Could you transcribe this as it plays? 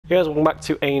Hey guys, welcome back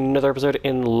to another episode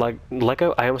in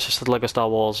Lego. I almost just said Lego Star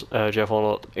Wars Jedi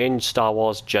Fallen in Star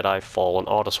Wars Jedi Fallen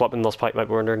Order. So what in this pipe might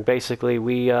be wondering, basically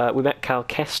we met Cal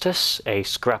Kestis, a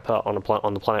scrapper on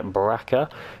the planet Baraka,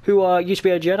 who used to be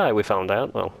a Jedi. We found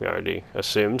out. Well, we already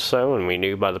assumed so, and we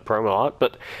knew by the promo art.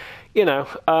 But you know,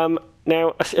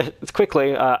 now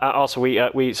quickly. Also, we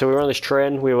were on this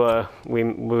train. We were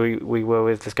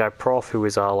with this guy Prof, who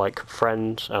is our like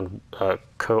friend and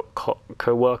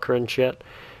co-worker and shit.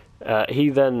 He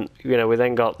then, we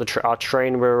then got our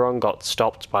train we were on got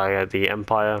stopped by the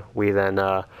Empire. We then,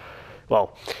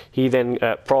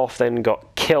 Prof then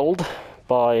got killed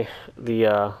by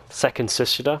the second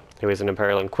sister, who is an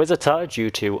Imperial Inquisitor,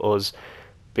 due to us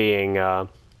being,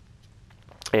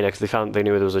 because they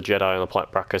knew there was a Jedi on the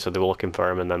planet Bracca, so they were looking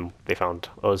for him, and then they found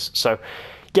us. So,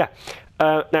 yeah.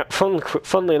 Now,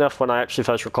 funnily enough, when I actually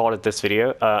first recorded this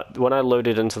video, when I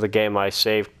loaded into the game, my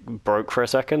save broke for a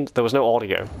second. There was no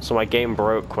audio, so my game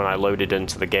broke when I loaded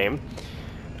into the game.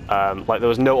 There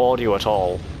was no audio at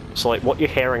all. So, like, what you're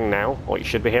hearing now, what you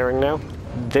should be hearing now,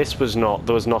 there was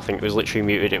nothing. It was literally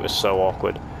muted. It was so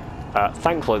awkward.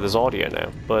 Thankfully, there's audio now.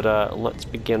 But let's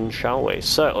begin, shall we?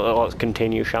 So, let's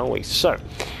continue, shall we? So.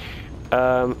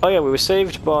 We were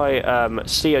saved by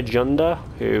Sia Junda,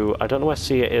 who I don't know where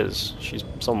Sia is. She's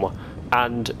somewhere,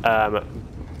 and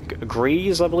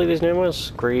Grease, I believe his name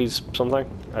was Grease something.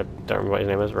 I don't remember what his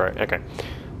name is. Right? Okay.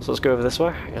 So let's go over this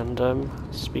way and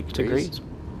speak to Grease.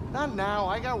 Not now.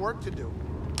 I got work to do.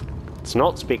 Let's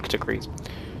not speak to Grease.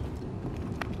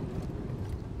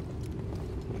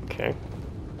 Okay.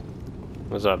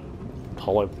 There's a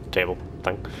hollow table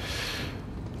thing.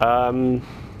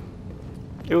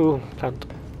 Ooh, plant.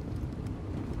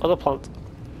 Other plant.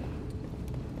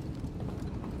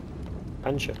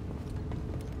 Banshee.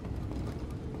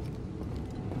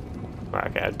 Right,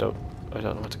 okay, I don't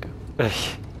know where to go.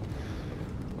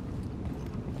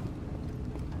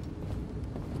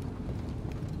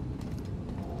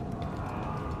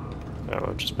 Oh,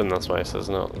 I've just been this way, so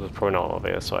there's probably not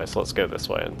obvious way, so let's go this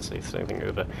way and see if there's anything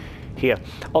over here.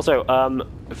 Also,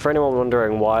 for anyone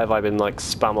wondering why have I been like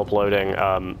spam uploading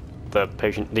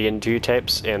the interview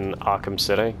tapes in Arkham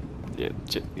City,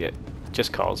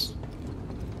 just cause.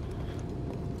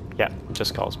 Yeah,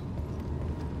 just cause.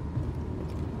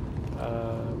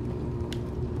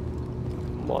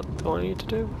 What do I need to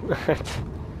do?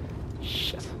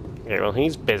 Shit. Okay, well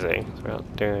he's busy, so we're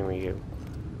not doing anything with you.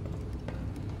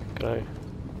 Can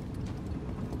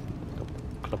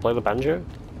I play the banjo?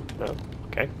 No?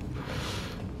 Okay.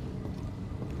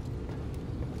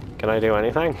 Can I do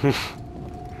anything?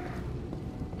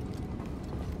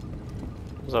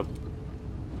 Up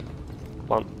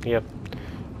plant here.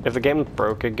 If the game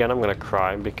broke again, I'm gonna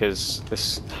cry because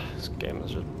this game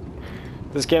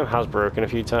has broken a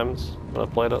few times when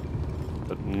I've played it,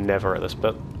 but never at this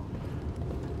bit.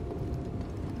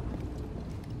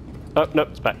 Oh no,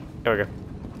 it's back. There we go.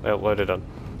 I uploaded on.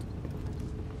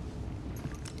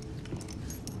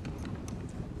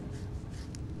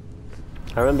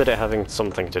 I remembered it having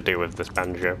something to do with this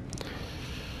banjo.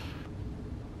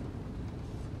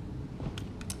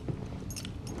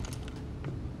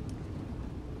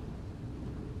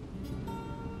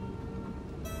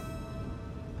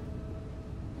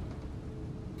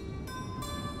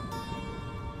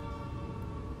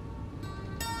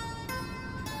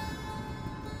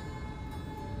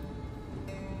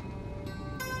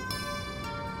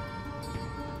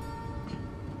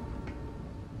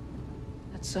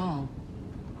 Song.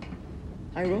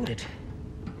 I wrote it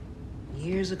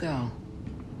years ago.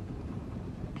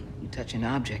 You touch an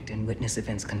object and witness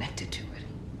events connected to it.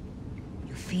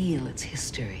 You feel its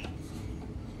history.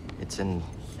 It's an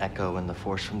echo in the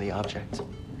force from the object. Well,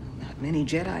 not many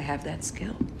Jedi have that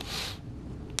skill.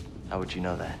 How would you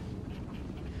know that?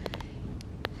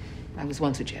 I was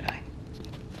once a Jedi,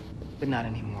 but not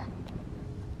anymore.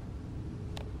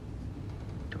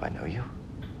 Do I know you?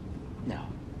 No.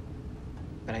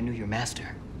 But I knew your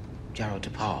master, Jaro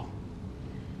Tapal.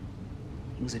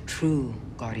 He was a true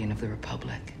guardian of the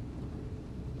Republic.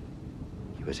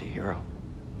 He was a hero.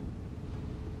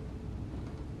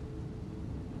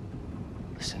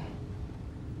 Listen.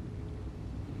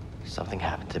 Something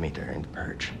happened to me during the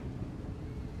Purge.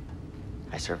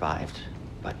 I survived,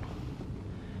 but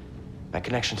my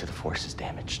connection to the Force is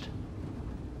damaged.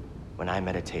 When I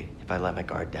meditate, if I let my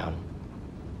guard down,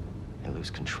 I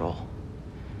lose control.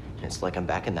 It's like I'm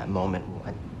back in that moment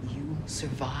when... You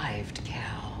survived,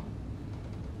 Cal.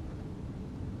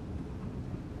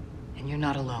 And you're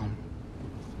not alone.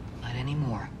 Not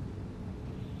anymore.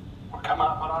 We're coming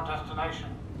up on our destination.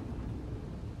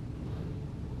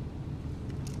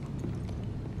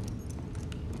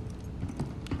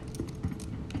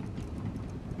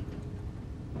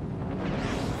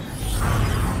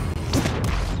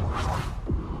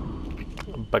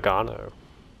 Bogano.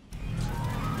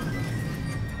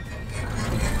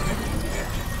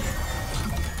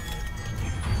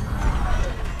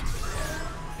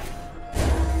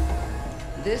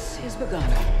 This is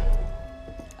Bogano.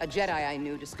 A Jedi I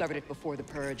knew discovered it before the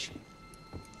Purge.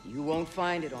 You won't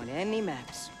find it on any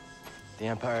maps. The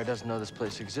Empire doesn't know this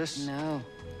place exists? No.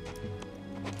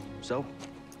 So,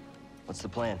 what's the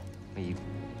plan? We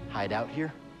hide out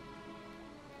here?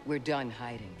 We're done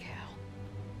hiding, Cal.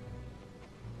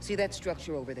 See that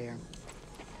structure over there?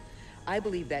 I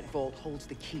believe that vault holds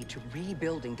the key to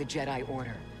rebuilding the Jedi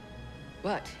Order.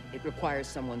 But it requires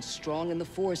someone strong in the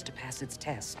Force to pass its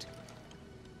test.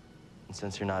 And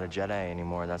since you're not a Jedi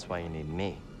anymore, that's why you need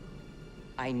me.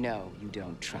 I know you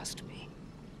don't trust me.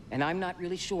 And I'm not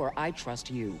really sure I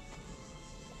trust you.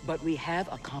 But we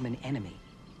have a common enemy.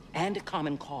 And a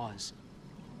common cause.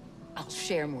 I'll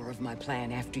share more of my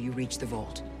plan after you reach the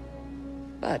vault.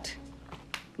 But,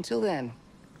 until then,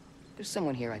 there's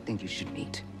someone here I think you should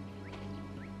meet.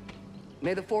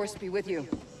 May the Force be with you.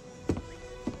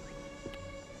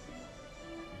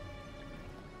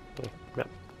 Yep.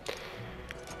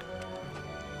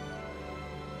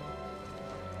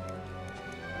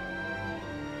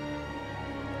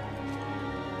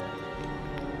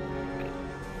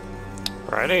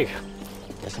 Righty.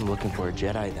 Guess I'm looking for a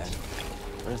Jedi then.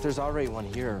 But if there's already one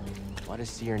here, why does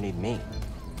Seer need me?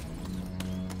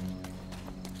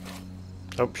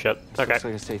 Oh shit. Okay. Looks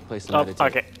like a safe place to Oh,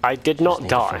 meditate. okay. I did Just not need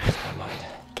to die. focus my mind.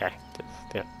 Okay.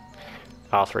 Yeah.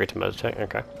 R3 to meditate.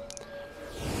 Okay.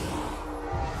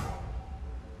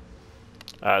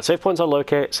 Save points are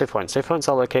located. Save points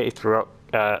are located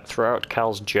throughout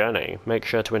Cal's journey. Make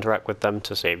sure to interact with them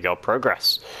to save your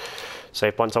progress.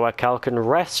 Save points are where Cal can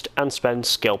rest and spend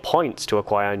skill points to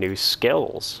acquire new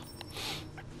skills.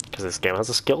 Because this game has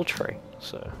a skill tree.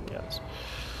 So yes.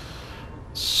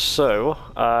 So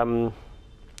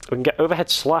we can get Overhead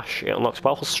Slash. It unlocks a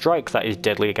powerful strike that is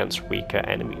deadly against weaker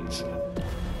enemies.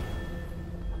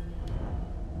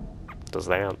 Does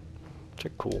that? Which are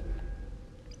cool.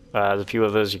 There's a few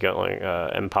others. You got like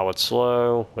Empowered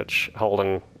Slow, which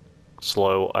holding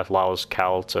slow allows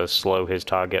Cal to slow his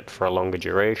target for a longer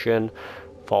duration.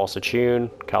 Force Attune,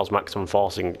 Cal's maximum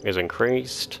forcing is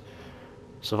increased.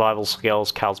 Survival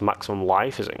skills, Cal's maximum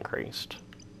life is increased.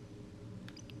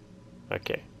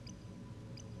 Okay.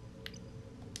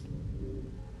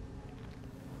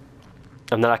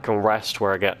 And then I can rest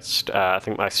where I get, I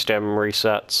think my stem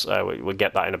resets, we'll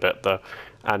get that in a bit though,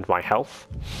 and my health.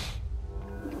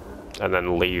 And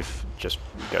then leave, just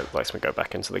lets me go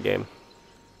back into the game.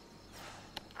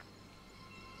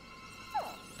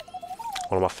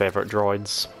 One of my favourite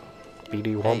droids,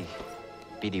 BD-1. Hey,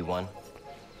 BD-1.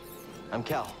 I'm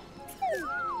Cal.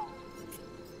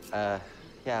 Yeah,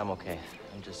 I'm okay.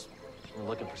 I'm just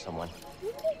looking for someone.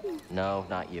 No,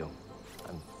 not you.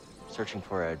 I'm searching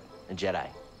for a Jedi,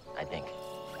 I think.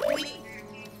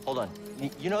 Hold on.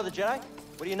 You know the Jedi?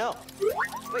 What do you know?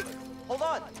 Wait, hold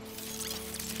on.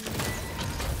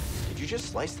 Did you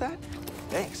just slice that?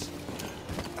 Thanks.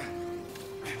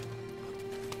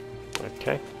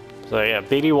 Okay. So yeah,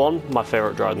 BD-1, my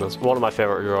favourite droid in this, one of my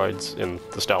favourite droids in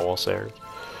the Star Wars series.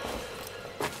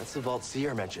 That's the vault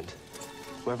Seer mentioned.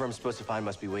 Whoever I'm supposed to find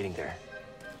must be waiting there.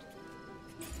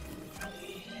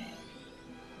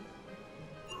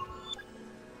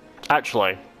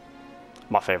 Actually,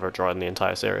 my favourite droid in the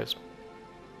entire series.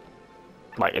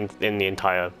 Like, in the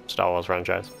entire Star Wars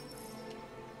franchise.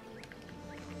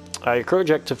 Your crew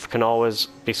objective can always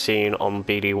be seen on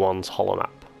BD-1's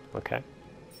holomap. Okay.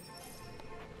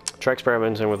 Try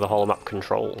experimenting with the holomap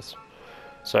controls.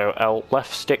 So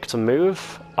left stick to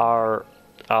move, R1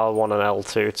 and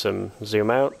L2 to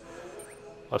zoom out,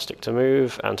 left stick to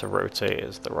move, and to rotate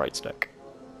is the right stick.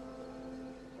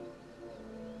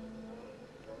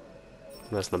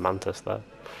 And there's the mantis there.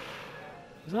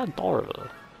 Is that a door over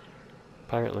there?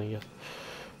 Apparently, yes.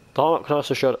 The holomap can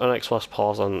also show unexplored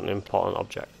paths on important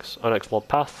objects. Unexplored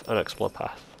path, unexplored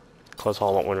path. Close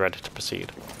holomap when ready to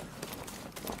proceed.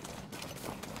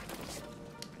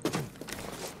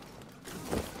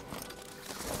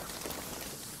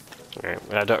 Okay,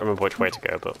 I don't remember which way to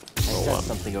go, but I sense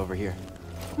something over here.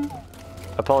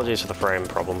 apologies for the frame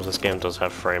problems. This game does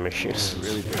have frame issues.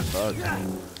 Really big bug.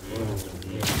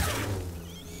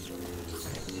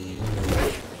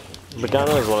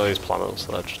 Bogano is one of these planets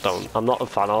that I just don't. I'm not a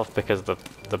fan of because the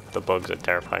bugs are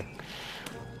terrifying.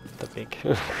 The big,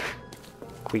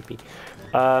 creepy.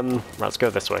 Let's go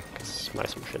this way because my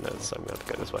assumption is I'm going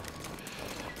to go this way.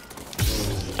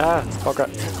 Ah, okay. I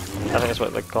think that's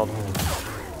what they're called.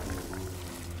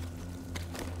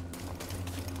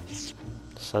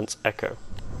 Sense Echo.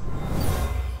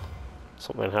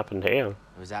 Something happened here.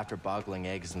 It was after boggling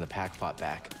eggs and the pack fought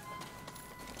back.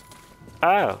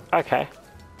 Oh, okay.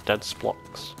 Dead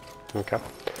splocks. Okay.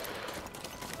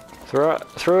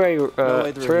 Through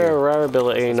a rare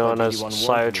ability known as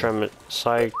psychometry,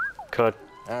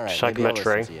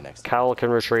 Cal can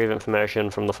retrieve information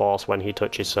from the Force when he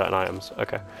touches certain items.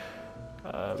 Okay.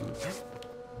 Okay,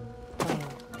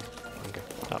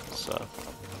 that's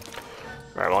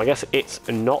right. Well, I guess it's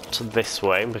not this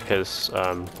way because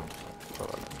I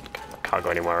can't go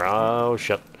anywhere. Oh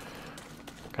shit!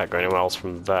 Can't go anywhere else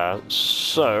from there.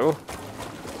 So,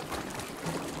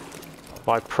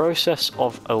 by process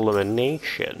of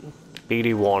elimination,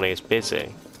 BD-1 is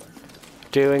busy.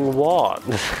 Doing what?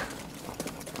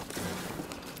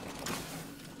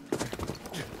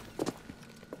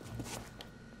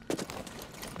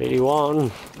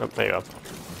 BD-1. Oh, there you go.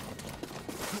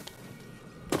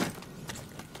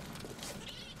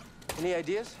 Any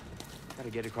ideas? Gotta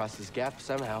get across this gap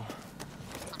somehow.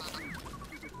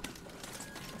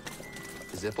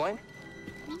 The zip line?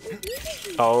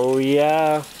 Oh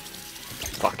yeah.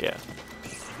 Fuck yeah.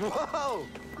 Whoa!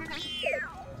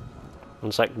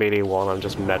 One sec, BD-1, I'm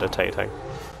just meditating.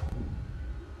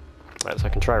 Right, so I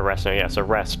can try rest now. Yeah, so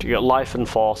rest. Your life and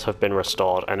force have been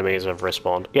restored. Enemies have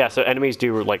respawned. Yeah, so enemies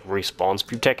do, like, respawn. So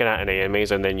if you've taken out any enemies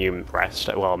and then you rest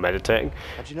while meditating,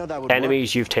 how'd you know that would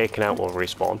enemies work? You've taken out will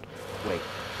respawn. Wait,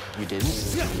 you didn't?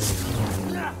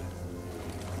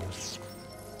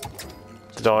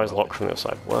 The door is locked from the other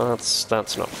side. Well,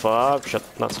 that's not far. Shit,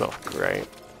 that's not great.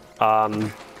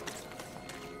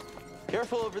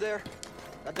 Careful over there.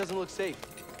 That doesn't look safe.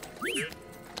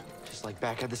 Just like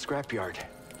back at the scrapyard.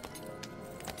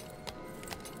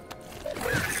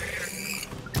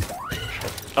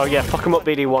 Oh yeah, fuck him up,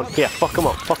 BD-1. Yeah, fuck him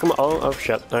up. Fuck him up. Oh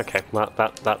shit. Okay,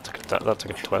 that took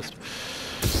a twist.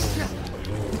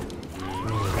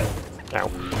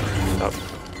 Ow. Oh.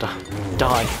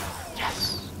 Die.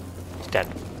 Yes. Dead.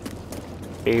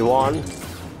 BD-1.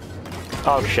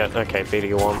 Oh shit. Okay,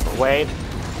 BD-1. Wait.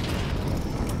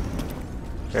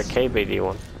 You're okay,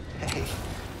 BD-1. Hey,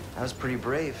 that was pretty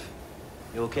brave.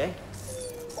 You okay?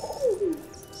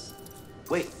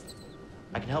 Wait,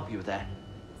 I can help you with that.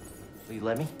 Will you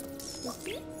let me?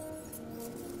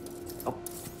 Oh,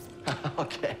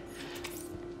 okay.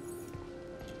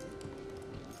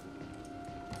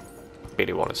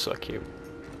 BD-1 is so cute.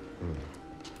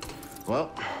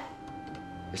 Well,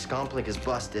 this comp link is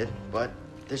busted, but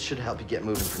this should help you get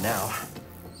moving for now.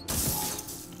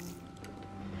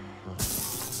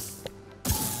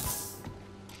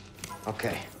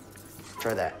 Okay,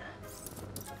 try that.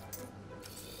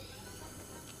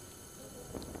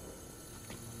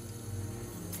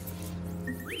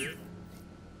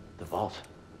 The vault.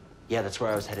 Yeah, that's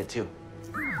where I was headed to.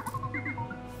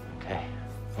 Okay,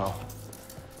 well,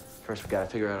 first we gotta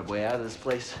figure out a way out of this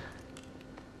place.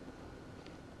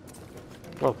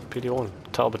 Oh, BD-1.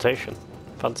 Teleportation.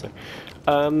 Fancy.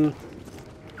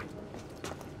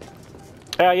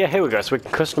 Yeah, here we go. So we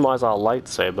can customize our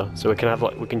lightsaber. So we can have,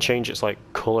 like, we can change its, like,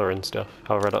 color and stuff.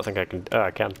 However, I don't think I can.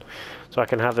 I can. So I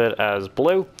can have it as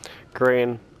blue,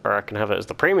 green, or I can have it as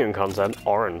the premium content,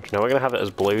 orange. Now we're gonna have it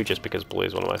as blue just because blue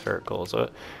is one of my favorite colors of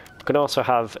it. We can also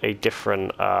have a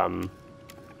different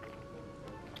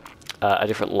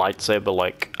lightsaber,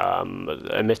 like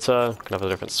emitter. We can have a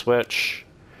different switch.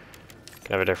 We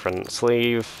can have a different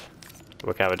sleeve.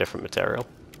 We can have a different material.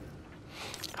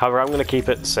 However, I'm gonna keep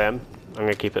it the same. I'm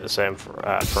gonna keep it the same for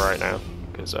right now,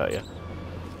 because yeah.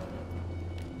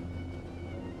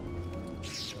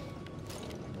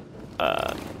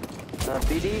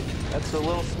 BD, that's a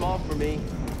little small for me.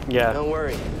 Yeah. Don't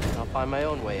worry, I'll find my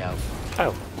own way out.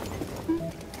 Oh.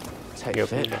 Tight Yep.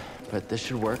 fit, but this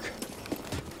should work.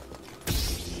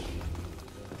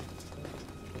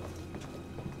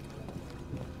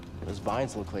 Those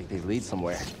vines look like they lead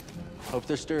somewhere. Hope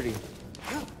they're sturdy.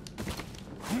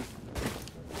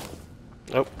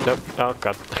 Nope, nope. Oh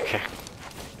god. Okay.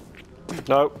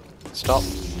 Nope. Stop.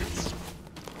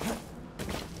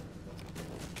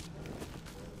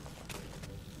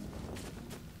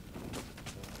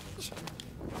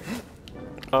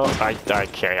 Oh,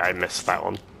 okay, I missed that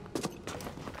one.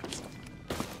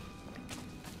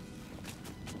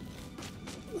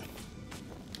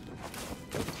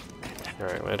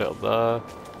 Alright, wait up there.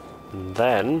 And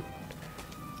then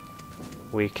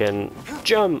we can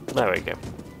jump. There we go.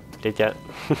 Did ya?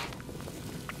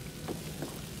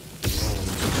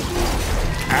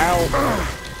 Ow!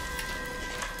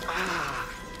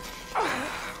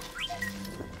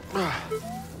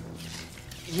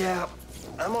 Yeah,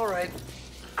 I'm all right.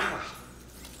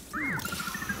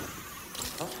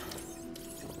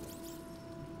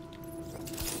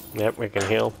 Yep, we can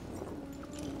heal.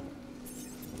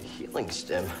 thrilling,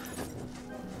 Stim.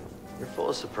 You're full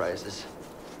of surprises.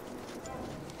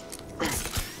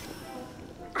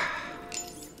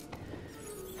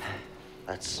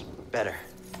 That's better.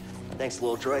 Thanks,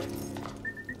 little droid.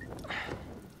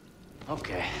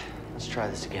 Okay, let's try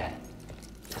this again.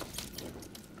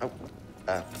 Oh,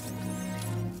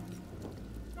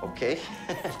 okay.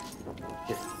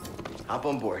 Here, hop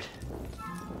on board.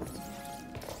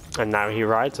 And now he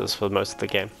rides us for most of the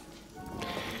game.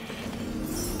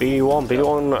 BD-1.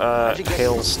 BD-1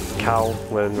 heals Cal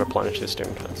when replenishes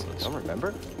doing cancels. Don't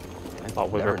remember? Oh,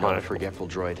 with Never known a replenish. forgetful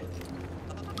droid.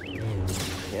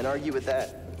 Can't argue with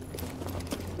that.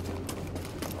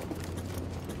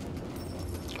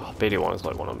 Oh, BD-1 is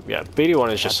like one of them. Yeah,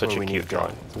 BD-1 is just That's such where a we cute need to go.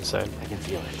 droid. It's insane. I can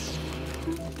feel it.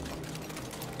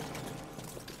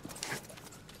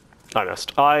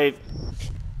 Honest, I'm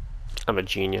a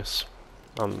genius.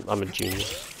 I'm a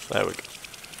genius. There we go.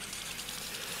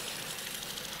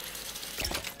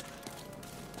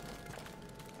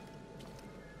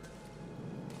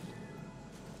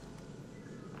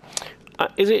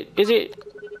 Is it?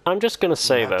 I'm just gonna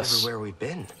say Mapped this. everywhere we've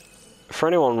been. For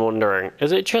anyone wondering,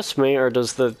 is it just me, or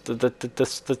does the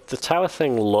tower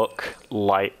thing look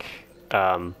like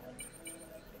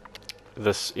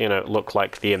this? You know, look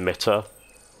like the emitter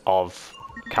of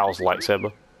Cal's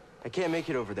lightsaber? I can't make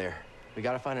it over there. We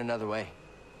gotta find another way.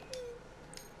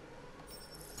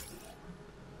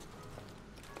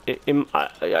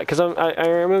 Because I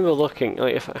remember looking,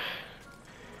 like, if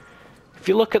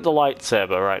you look at the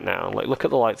lightsaber right now, like, look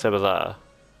at the lightsaber there,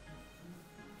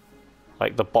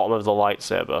 like the bottom of the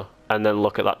lightsaber, and then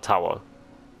look at that tower.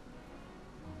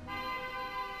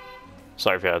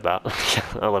 Sorry if you heard that.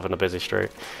 I live in a busy street.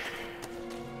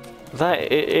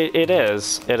 It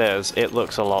is. It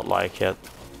looks a lot like it.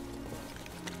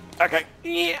 Okay.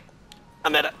 Yeah.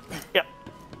 I'm at it. Yep.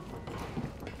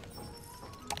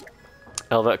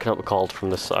 Elvet cannot be called from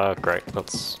this. Great.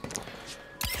 That's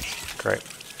great.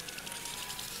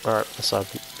 Alright, let's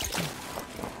open.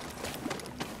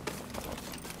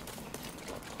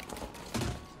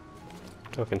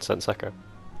 Fucking sense echo.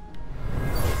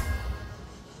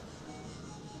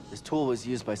 This tool was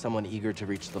used by someone eager to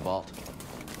reach the vault.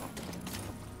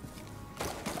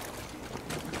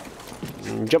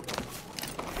 Jump.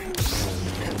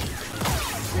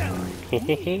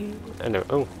 I know.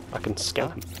 Oh, I can scan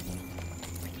him.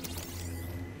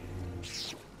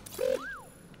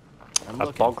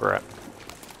 A bog rat.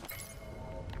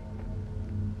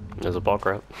 There's a bog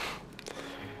rat.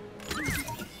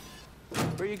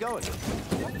 Where are you going? Did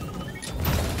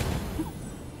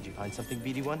you find something,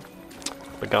 BD-1?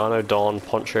 Vegano Dawn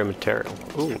poncho material.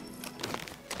 Ooh.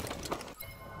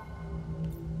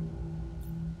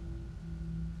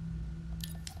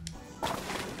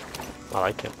 I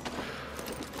like it.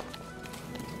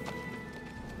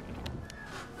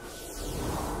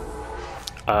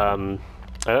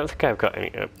 I don't think I've got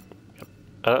any.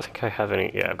 I don't think I have any.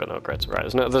 Yeah, I've got no upgrades. Right,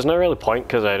 there's no really point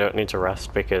because I don't need to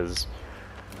rest because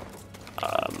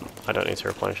I don't need to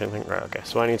replenish anything. Right, okay.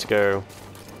 So I need to go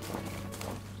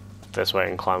this way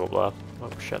and climb up there.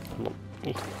 Oh shit!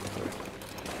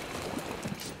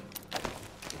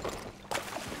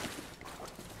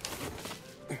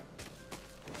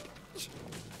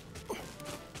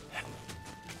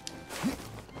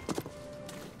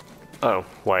 Oh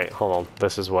wait, hold on.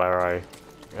 This is where I.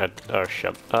 Oh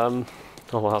shit. Oh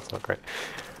well, that's not great.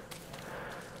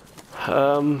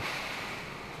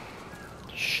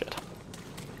 Shit.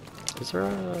 Is there a...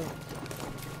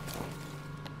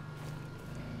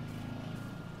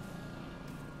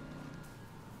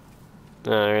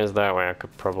 No, there is that way I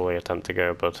could probably attempt to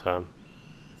go, but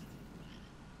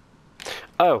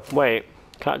oh, wait.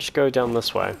 Can't I just go down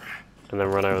this way and then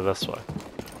run over this way?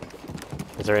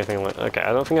 Is there anything like... Okay,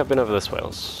 I don't think I've been over this way.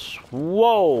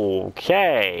 Whoa,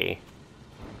 okay.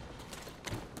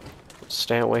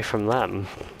 Stay away from them.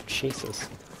 Jesus.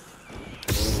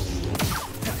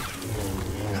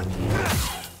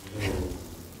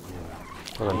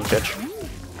 Oh, then, bitch.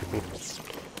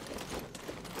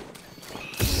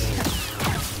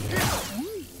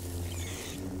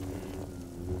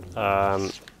 Oh.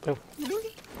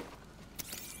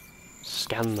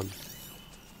 Scan them.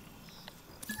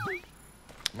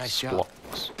 Nice job.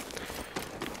 Blocks.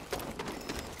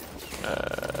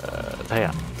 They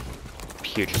are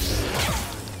huge.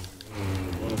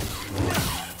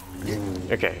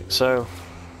 Okay, so.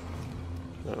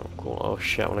 Oh, cool. Oh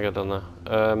shit, I want to get down there.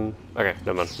 Okay,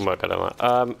 never mind. I won't go down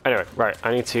there. Anyway, right.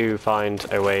 I need to find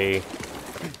a way.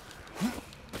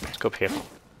 Let's go up here. See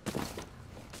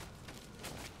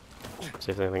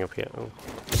if there's anything up here. Oh.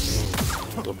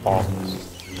 The box.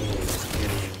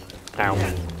 Ow.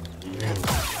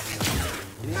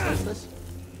 Can you sense this?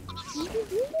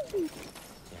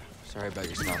 Yeah, sorry about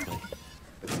your snorkeling.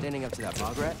 But standing up to that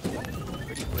bog rat,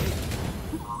 pretty brave.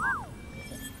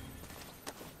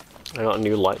 I got a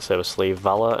new lightsaber sleeve,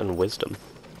 Valor and Wisdom.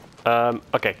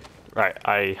 Okay, right,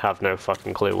 I have no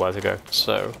fucking clue where to go,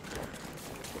 so...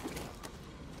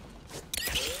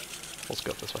 Let's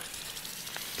go this way.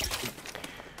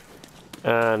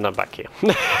 And I'm back here.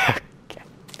 Okay.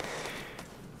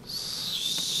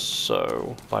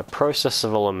 So, by process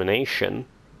of elimination,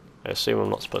 I assume I'm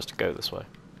not supposed to go this way.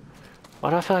 Why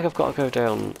do I feel like I've got to go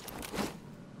down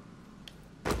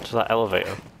to that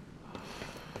elevator?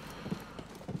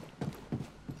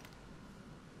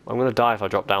 I'm gonna die if I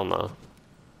drop down there.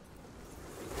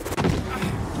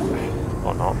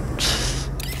 Or not.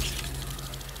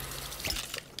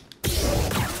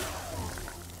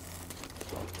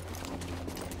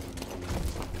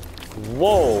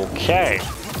 Whoa, okay.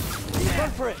 Run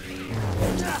for it!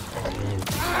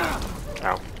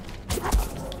 Ow.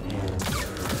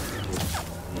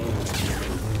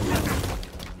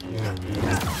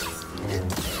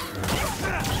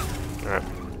 Alright.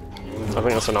 I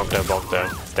think that's an Ogdo bog there.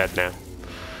 It's dead now.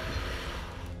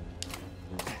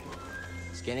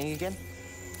 Scanning again?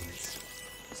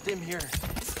 Stim here.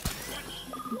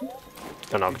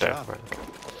 An Ogdo, right.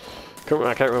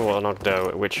 I can't remember what an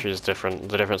Ogdo, which is different,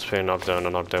 the difference between an Ogdo and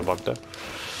an Ogdo Bogdo.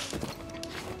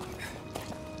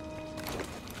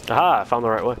 Aha, I found the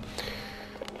right way.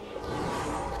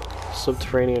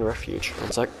 Subterranean refuge. One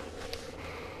sec.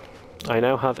 I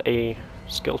now have a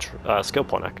skill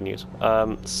point I can use.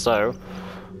 So,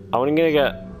 I'm gonna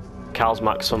get Cal's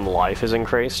maximum life is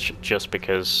increased, just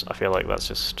because I feel like that's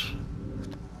just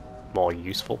more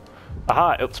useful.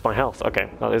 Aha, it ups my health. Okay,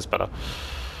 that is better.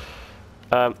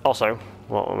 Also,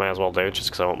 what I may as well do, just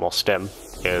because I want more stim,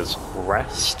 is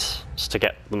rest to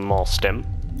get more stim.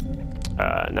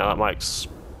 Now that might,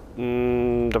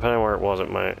 depending on where it was,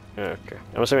 it might. Okay,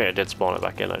 I'm assuming it did spawn it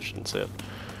back in. I just didn't see it.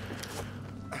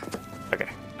 Okay.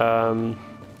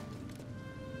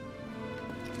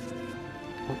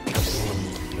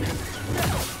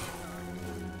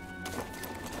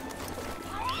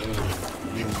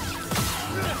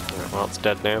 Well, it's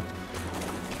dead now.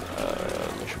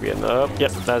 There should be another.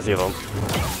 Yep, there's the other one.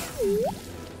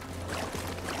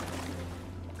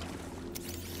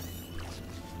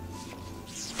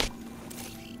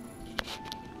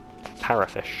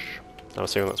 Parafish. I'm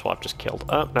assuming that's what I've just killed.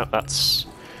 Oh, no, that's...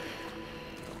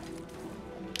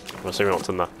 I'm assuming what's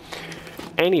in there.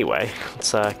 Anyway,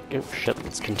 let's, oh shit,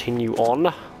 let's continue on.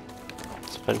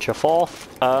 Let's venture forth.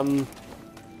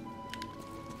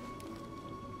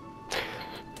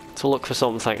 To look for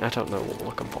something, I don't know what we're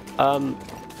looking for.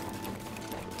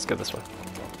 Let's go this way.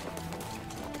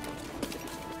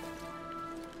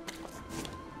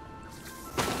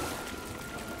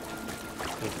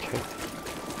 Okay.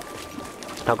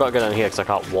 I've got to go down here because I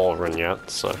can't wall run yet,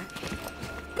 so...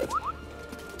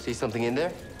 See something in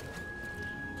there?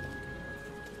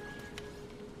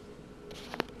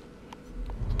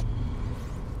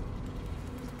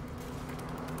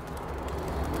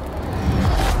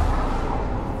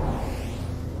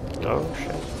 Oh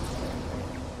shit.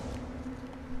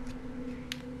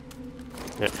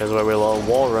 Yeah, here's where we're all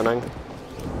wall running.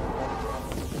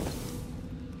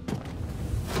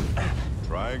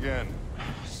 Try again.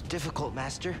 It's difficult,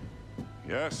 Master.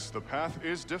 Yes, the path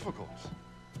is difficult.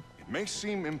 It may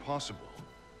seem impossible,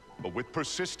 but with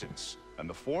persistence and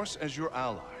the Force as your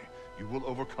ally, you will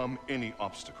overcome any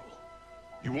obstacle.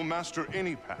 You will master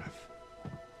any path.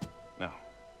 Now,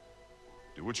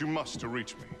 do what you must to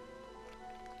reach me.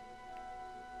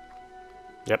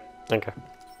 Yep, okay.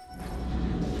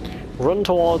 Run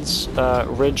towards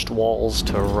ridged walls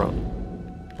to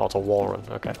run. Or to wall run,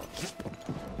 okay.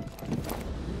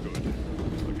 Good.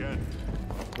 Again.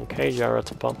 Okay,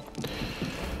 Jaratapon.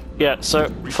 Yeah, so,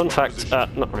 fun fact,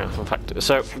 not really fun fact,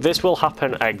 so this will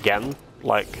happen again,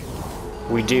 like,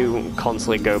 we do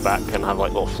constantly go back and have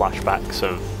like little flashbacks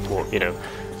of, you know,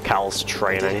 Cal's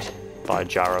training by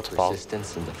Jaratapon.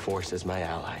 Persistence and the Force is my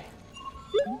ally.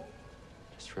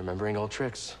 Just remembering old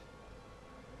tricks.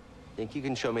 Think you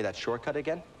can show me that shortcut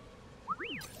again?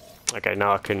 Okay,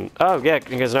 now I can, oh yeah,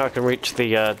 because now I can reach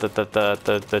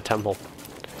the temple.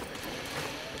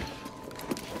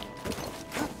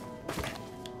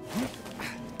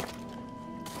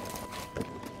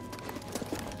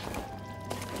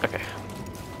 Okay.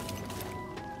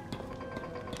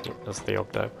 That's the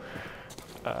Ogdo.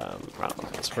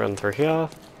 Right, let's run through here.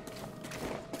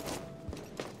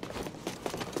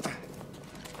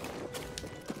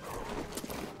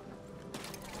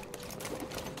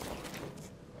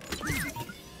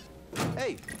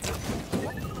 Hey!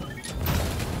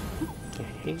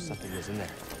 Something was in there.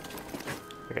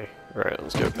 Okay, right,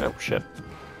 let's go. Oh, shit.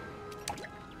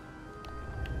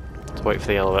 Let's wait for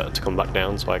the elevator to come back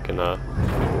down so I can go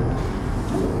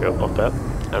up it.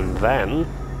 And then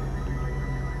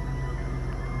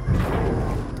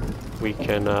we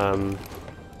can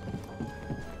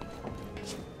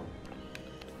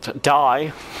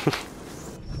die.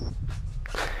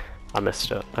 I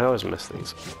missed it. I always miss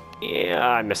these. Yeah,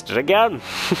 I missed it again.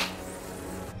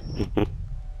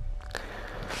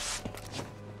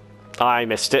 I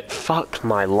missed it. Fuck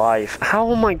my life.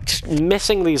 How am I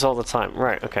missing these all the time?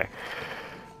 Right, okay.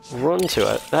 Run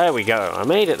to it. There we go. I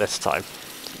made it this time.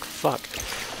 Fuck.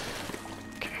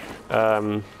 Okay.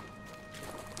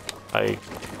 I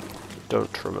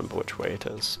don't remember which way it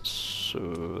is,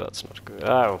 so that's not good.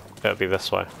 Oh, it'll be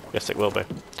this way. Yes, it will be.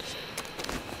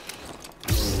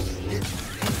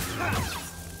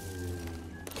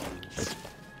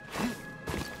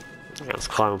 Let's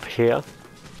climb up here.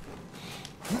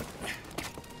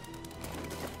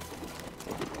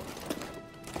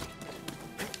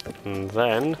 And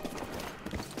then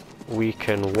we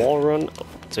can wall run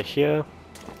up to here.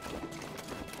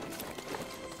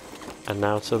 And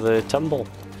now to the temple.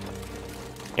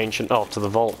 Ancient, oh, to the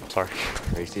vault, sorry.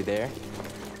 Tracy there?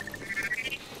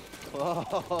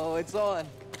 Whoa, it's on.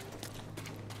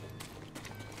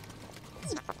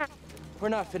 We're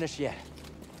not finished yet.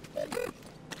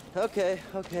 Okay,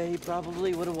 you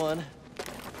probably would have won.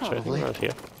 Probably. Around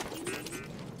here.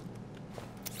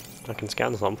 I can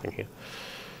scan something here.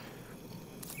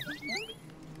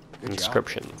 Good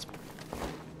Inscriptions.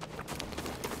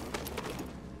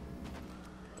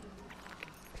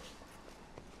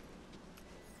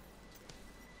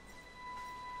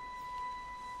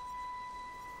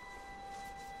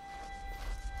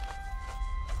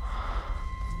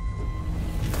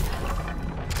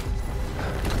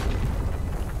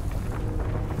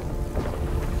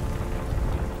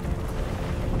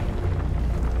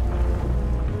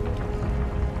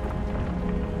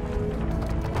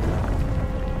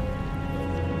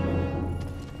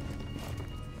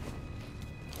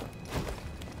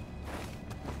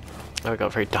 Oh, it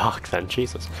got very dark then,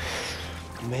 Jesus.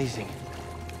 Amazing.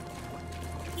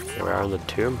 Here we are in the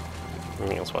tomb. I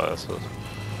think that's what this is.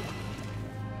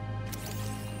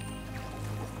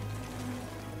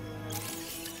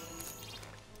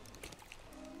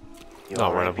 You Oh,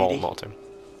 all we're in a right, vault, BD? not tomb.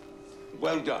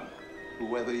 Well done,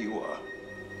 whoever you are.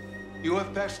 You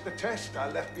have passed the test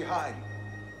I left behind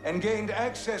and gained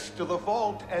access to the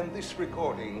vault and this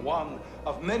recording, one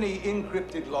of many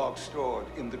encrypted logs stored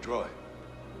in the droid.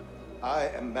 I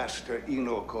am Master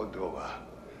Eno Cordova.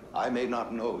 I may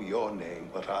not know your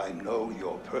name, but I know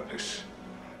your purpose.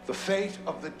 The fate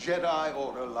of the Jedi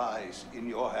Order lies in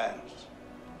your hands.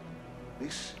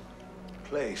 This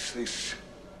place, this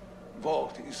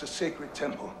vault, is a sacred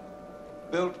temple,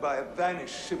 built by a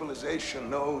vanished civilization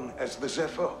known as the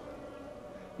Zepho.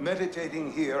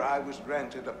 Meditating here, I was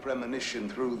granted a premonition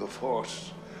through the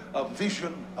Force, a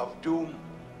vision of doom.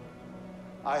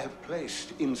 I have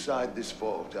placed inside this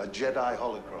vault a Jedi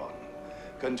holocron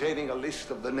containing a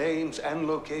list of the names and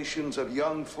locations of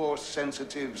young Force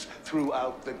sensitives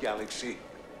throughout the galaxy.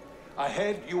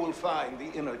 Ahead, you will find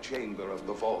the inner chamber of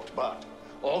the vault, but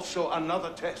also another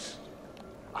test.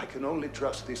 I can only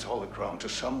trust this holocron to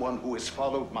someone who has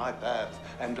followed my path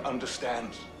and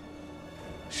understands.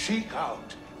 Seek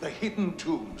out the hidden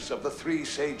tombs of the three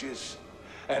sages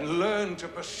and learn to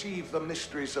perceive the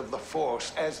mysteries of the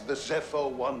Force as the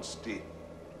Zepho once did.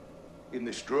 In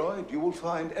this droid, you will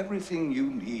find everything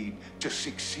you need to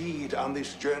succeed on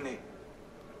this journey.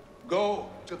 Go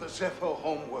to the Zepho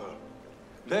homeworld.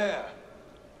 There,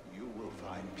 you will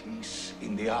find peace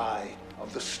in the eye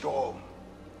of the storm.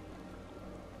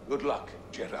 Good luck,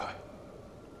 Jedi.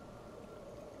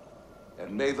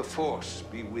 And may the Force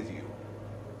be with you.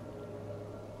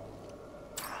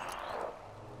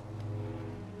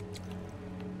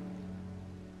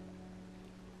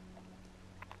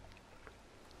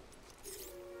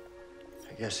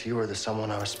 I guess you were the someone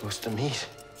I was supposed to meet.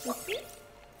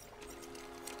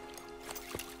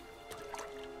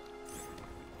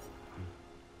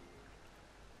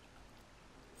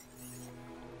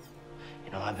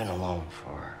 You know, I've been alone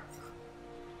for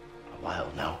a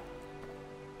while now.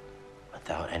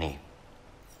 Without any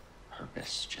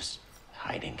purpose, just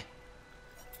hiding.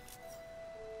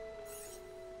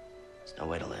 There's no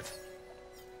way to live.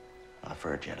 Not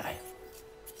for a Jedi.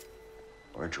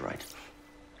 Or a droid.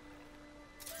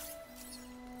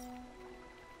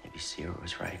 Maybe Seer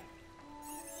was right.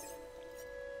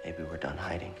 Maybe we're done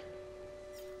hiding.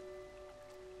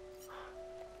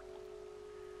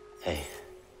 Hey,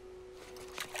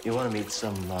 you want to meet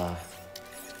some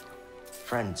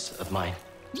friends of mine.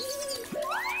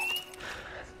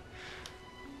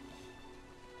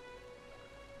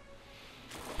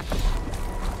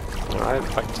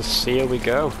 Alright, back to sea we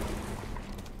go.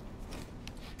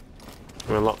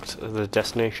 We unlocked the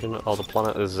destination of the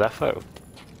planet of Zepho.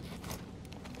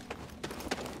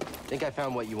 Think I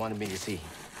found what you wanted me to see.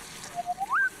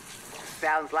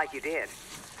 Sounds like you did.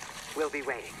 We'll be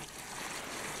waiting.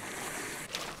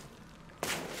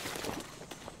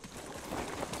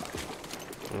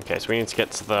 Okay, so we need to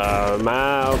get to the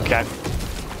okay.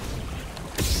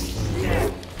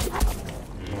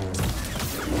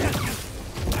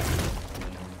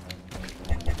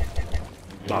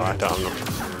 Alright, done.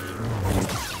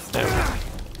 There we go.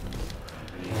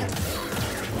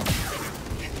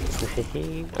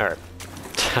 Alright.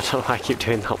 I don't know why I keep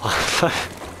doing that one.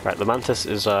 Right, the mantis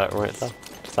is right there.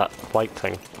 It's that white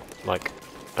thing. Like,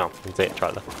 oh, it's it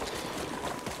right there.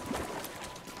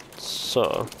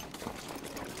 So,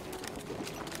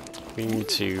 we need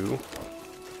to...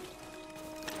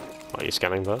 Are you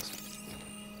scanning first?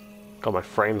 God, my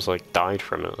frames like died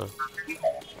for a minute there.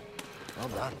 Well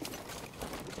done.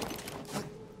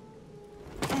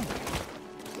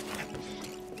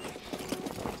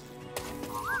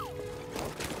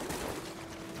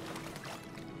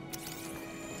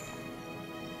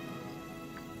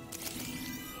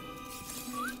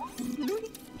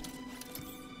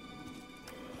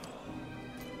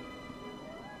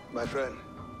 My friend,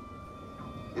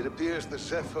 it appears the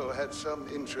Zepho had some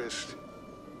interest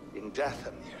in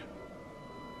Dathomir.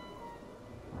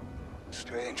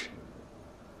 Strange.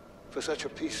 For such a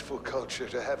peaceful culture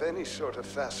to have any sort of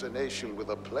fascination with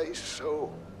a place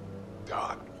so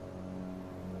dark.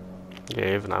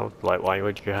 Yeah, even now, like, why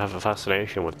would you have a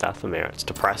fascination with Dathomir? It's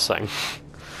depressing.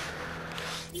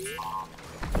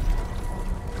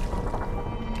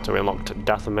 So we unlocked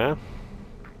Dathomir.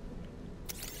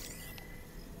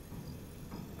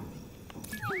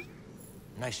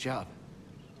 Nice job.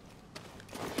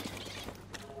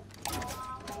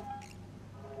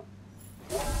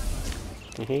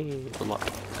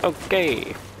 Unlocked.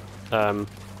 Okay.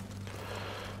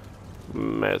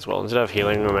 May as well. Instead of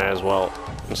healing, we may as well.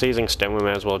 Instead of using stim, we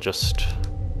may as well just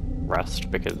rest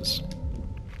because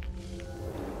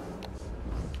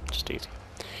just easy.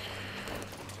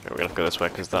 We're gonna go this way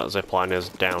because that zip line is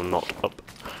down, not up.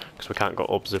 Because we can't go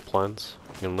up zip lines.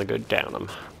 We can only go down them.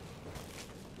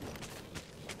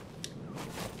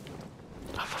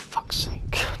 Oh, for fuck's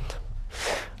sake!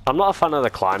 I'm not a fan of the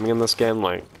climbing in this game.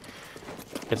 Like,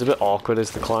 it's a bit awkward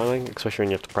is the climbing, especially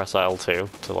when you have to press L2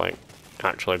 to like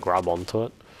actually grab onto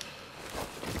it.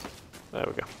 There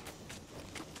we go.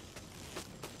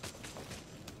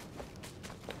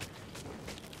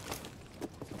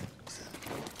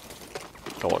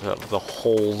 Gotta watch out for the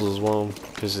holes as well,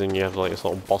 because then you have like this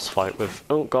little boss fight with.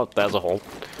 Oh god, there's a hole.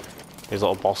 These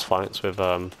little boss fights with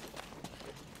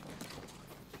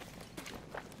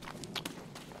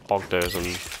Bogdos and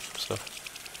stuff.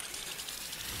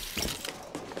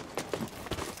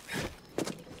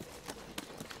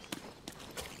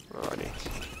 Alrighty.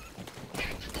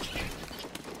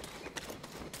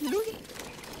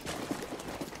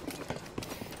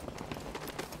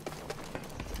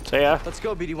 So yeah. Let's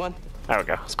go, BD-1. There we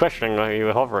go. I was questioning why you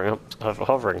were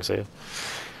hovering, see.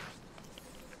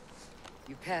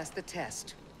 You passed the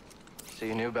test. So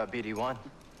you knew about BD-1?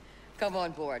 Come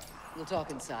on board. We'll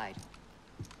talk inside.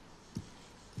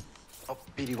 Oh,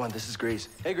 BD-1, this is Grease.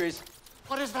 Hey, Grease.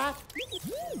 What is that?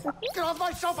 Get off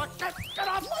my sofa! Get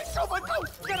off my sofa! Go!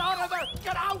 Get out of there!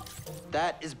 Get out!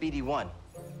 That is BD-1.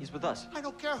 He's with us. I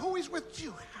don't care who he's with. Do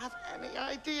you have any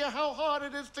idea how hard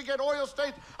it is to get oil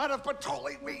stains out of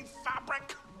petroleum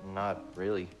fabric? Not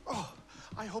really. Oh,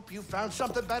 I hope you found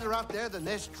something better out there than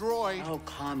this droid. Oh,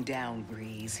 calm down,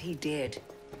 Breeze. He did.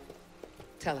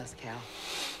 Tell us, Cal.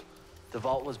 The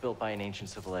vault was built by an ancient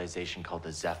civilization called the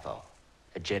Zepho.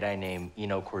 A Jedi named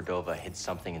Eno Cordova hid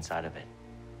something inside of it.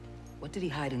 What did he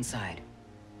hide inside?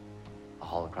 A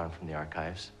holocron from the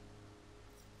archives.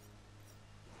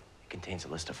 It contains a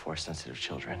list of Force-sensitive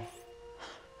children.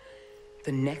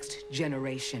 The next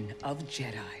generation of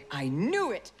Jedi. I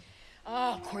knew it!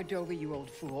 Ah, Cordova, you old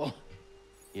fool.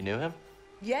 You knew him?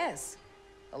 Yes.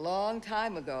 A long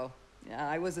time ago.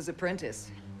 I was his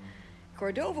apprentice.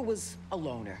 Cordova was a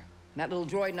loner. That little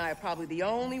droid and I are probably the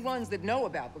only ones that know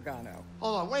about Bogano.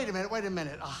 Hold on, wait a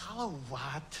minute. A hollow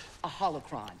what? A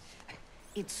holocron.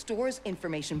 It stores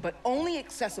information, but only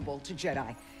accessible to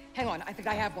Jedi. Hang on, I think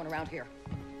I have one around here.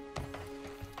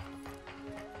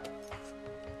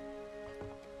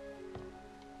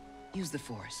 Use the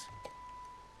Force.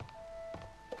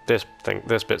 This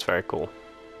bit's very cool.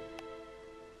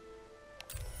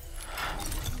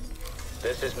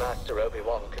 This is Master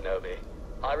Obi-Wan Kenobi.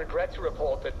 I regret to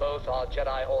report that both our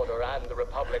Jedi Order and the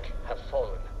Republic have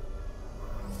fallen.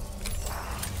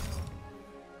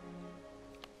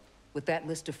 With that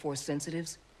list of Force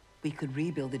sensitives, we could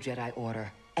rebuild the Jedi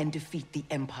Order and defeat the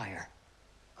Empire.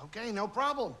 Okay, no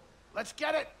problem. Let's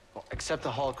get it. Well, except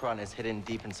the holocron is hidden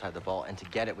deep inside the vault, and to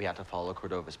get it, we have to follow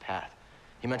Cordova's path.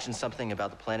 He mentioned something about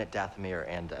the planet Dathomir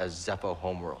and a Zepho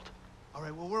homeworld. All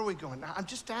right, well, where are we going? Now, I'm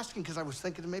just asking because I was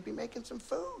thinking of maybe making some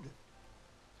food.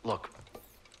 Look,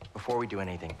 before we do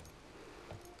anything,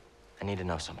 I need to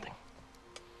know something.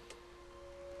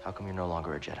 How come you're no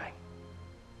longer a Jedi?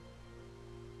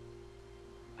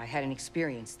 I had an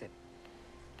experience that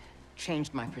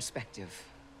changed my perspective.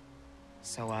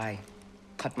 So I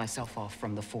cut myself off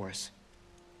from the Force.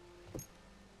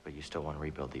 But you still want to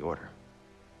rebuild the Order.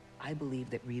 I believe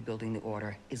that rebuilding the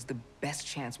Order is the best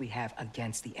chance we have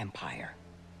against the Empire.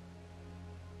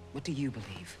 What do you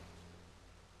believe?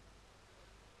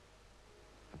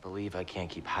 I believe I can't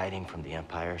keep hiding from the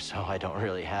Empire, so I don't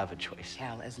really have a choice.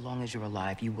 Cal, as long as you're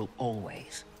alive, you will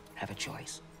always have a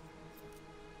choice.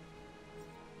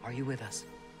 Are you with us?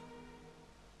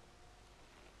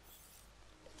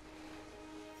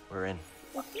 We're in.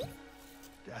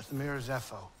 Dathomir or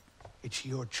Zepho, it's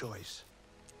your choice.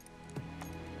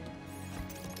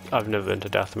 I've never been to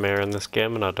Dathomir in this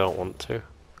game, and I don't want to.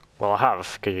 Well, I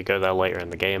have, because you go there later in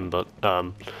the game, but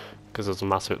because there's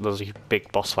a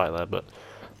big boss fight there, but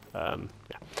yeah.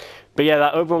 But yeah,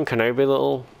 that Obi-Wan Kenobi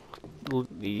little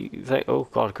thing. Oh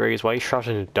God, Grease, why are you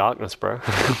shrouded in darkness, bro?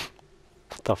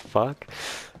 What the fuck?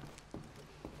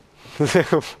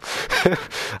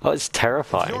 Oh, it's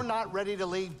terrifying. If you're not ready to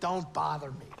leave, don't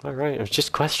bother me. Alright, I was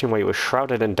just questioning why you were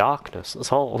shrouded in darkness.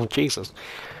 That's all. Oh, Jesus.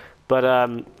 But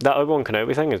that Obi-Wan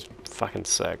Kenobi thing is fucking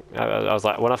sick. I was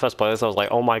like, when I first played this, I was like,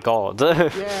 oh my God.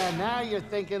 Yeah, now you're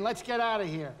thinking, let's get out of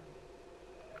here.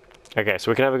 Okay,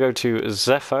 so we can either go to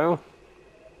Zepho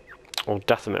or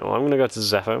Dathomir. Well, I'm going to go to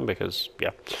Zepho because,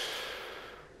 yeah.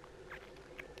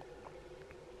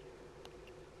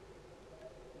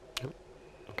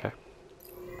 Okay.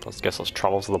 Let's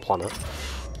travel to the planet.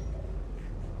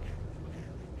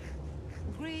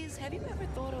 Grease, have you ever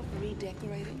thought of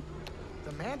redecorating?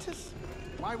 The Mantis?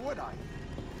 Why would I?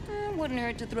 Wouldn't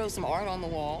hurt to throw some art on the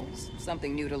walls.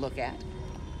 Something new to look at.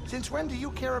 Since when do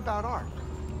you care about art?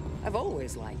 I've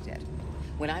always liked it.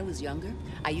 When I was younger,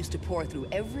 I used to pore through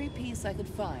every piece I could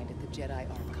find at the Jedi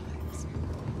archives.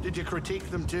 Did you critique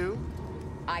them too?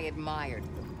 I admired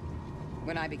them.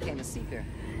 When I became a seeker,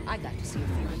 I got to see a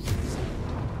few in person.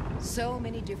 So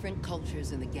many different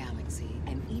cultures in the galaxy,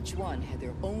 and each one had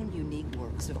their own unique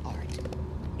works of art.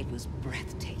 It was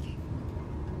breathtaking.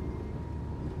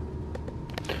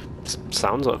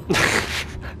 Sounds up.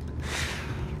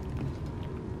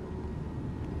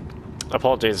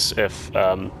 Apologies if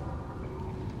the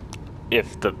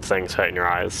thing's hurting your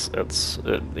eyes. It's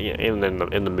yeah, even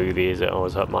in the movies, it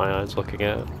always hurt my eyes looking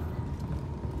at it.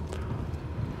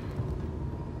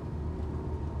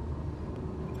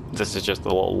 This is just the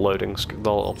little loading, the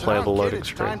little playable loading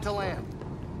screen. Time to land.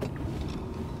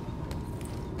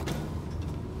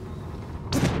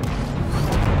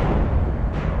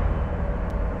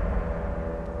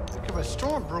 Think of a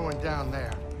storm brewing down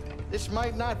there. This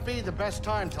might not be the best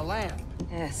time to land.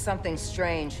 Something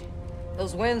strange.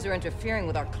 Those winds are interfering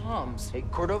with our comms. Hey,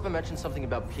 Cordova mentioned something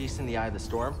about peace in the eye of the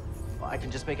storm. Well, I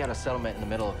can just make out a settlement in the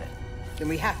middle of it. Then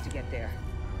we have to get there.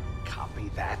 Copy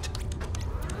that.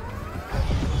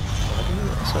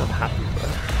 So I'm happy for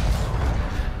it.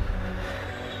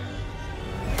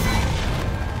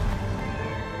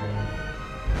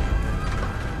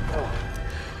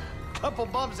 Couple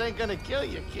bumps ain't gonna kill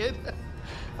you, kid.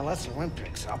 Unless the wind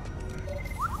picks up.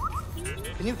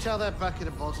 Can you tell that bucket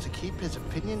of bolts to keep his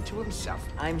opinion to himself?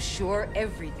 I'm sure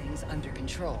everything's under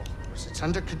control. Of course, it's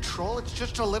under control. It's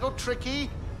just a little tricky.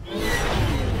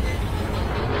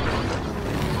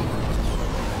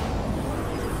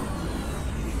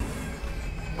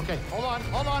 Okay, hold on.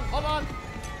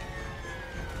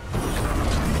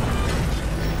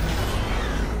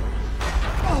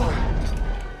 Oh.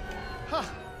 Huh.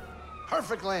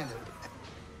 Perfect landing.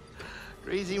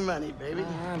 Easy money, baby.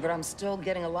 But I'm still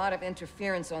getting a lot of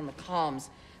interference on the comms.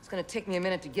 It's gonna take me a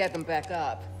minute to get them back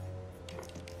up.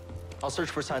 I'll search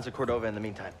for signs of Cordova in the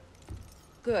meantime.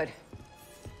 Good.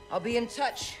 I'll be in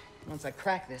touch once I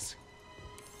crack this.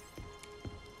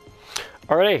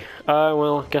 Alrighty,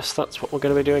 well, I guess that's what we're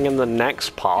going to be doing in the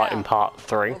next part, in part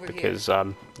 3, over because,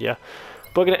 yeah.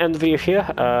 But we're going to end the video here.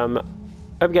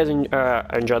 Hope you guys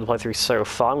enjoyed the playthrough so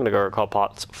far. I'm going to go record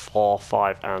parts 4,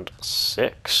 5, and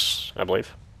 6, I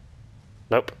believe.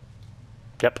 Nope.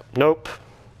 Yep, nope.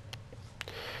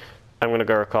 I'm going to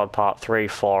go record part 3,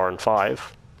 4, and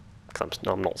 5. Because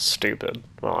I'm not stupid.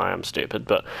 Well, I am stupid,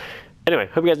 but anyway,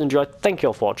 hope you guys enjoyed. Thank you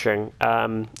all for watching.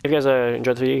 If you guys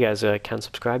enjoyed the video, you guys can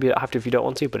subscribe. You don't have to if you don't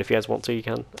want to, but if you guys want to, you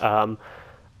can.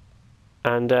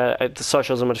 And the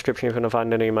socials in my description. If you want to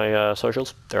find any of my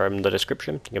socials, they're in the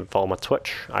description. You can follow my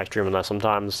Twitch. I stream on there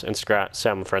sometimes. Instagram,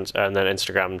 same with friends, and then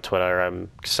Instagram, Twitter,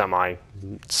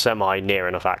 semi near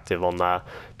enough active on there. If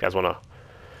you guys want to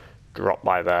drop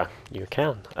by there, you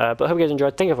can. But hope you guys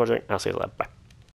enjoyed. Thank you for watching. I'll see you later. Bye.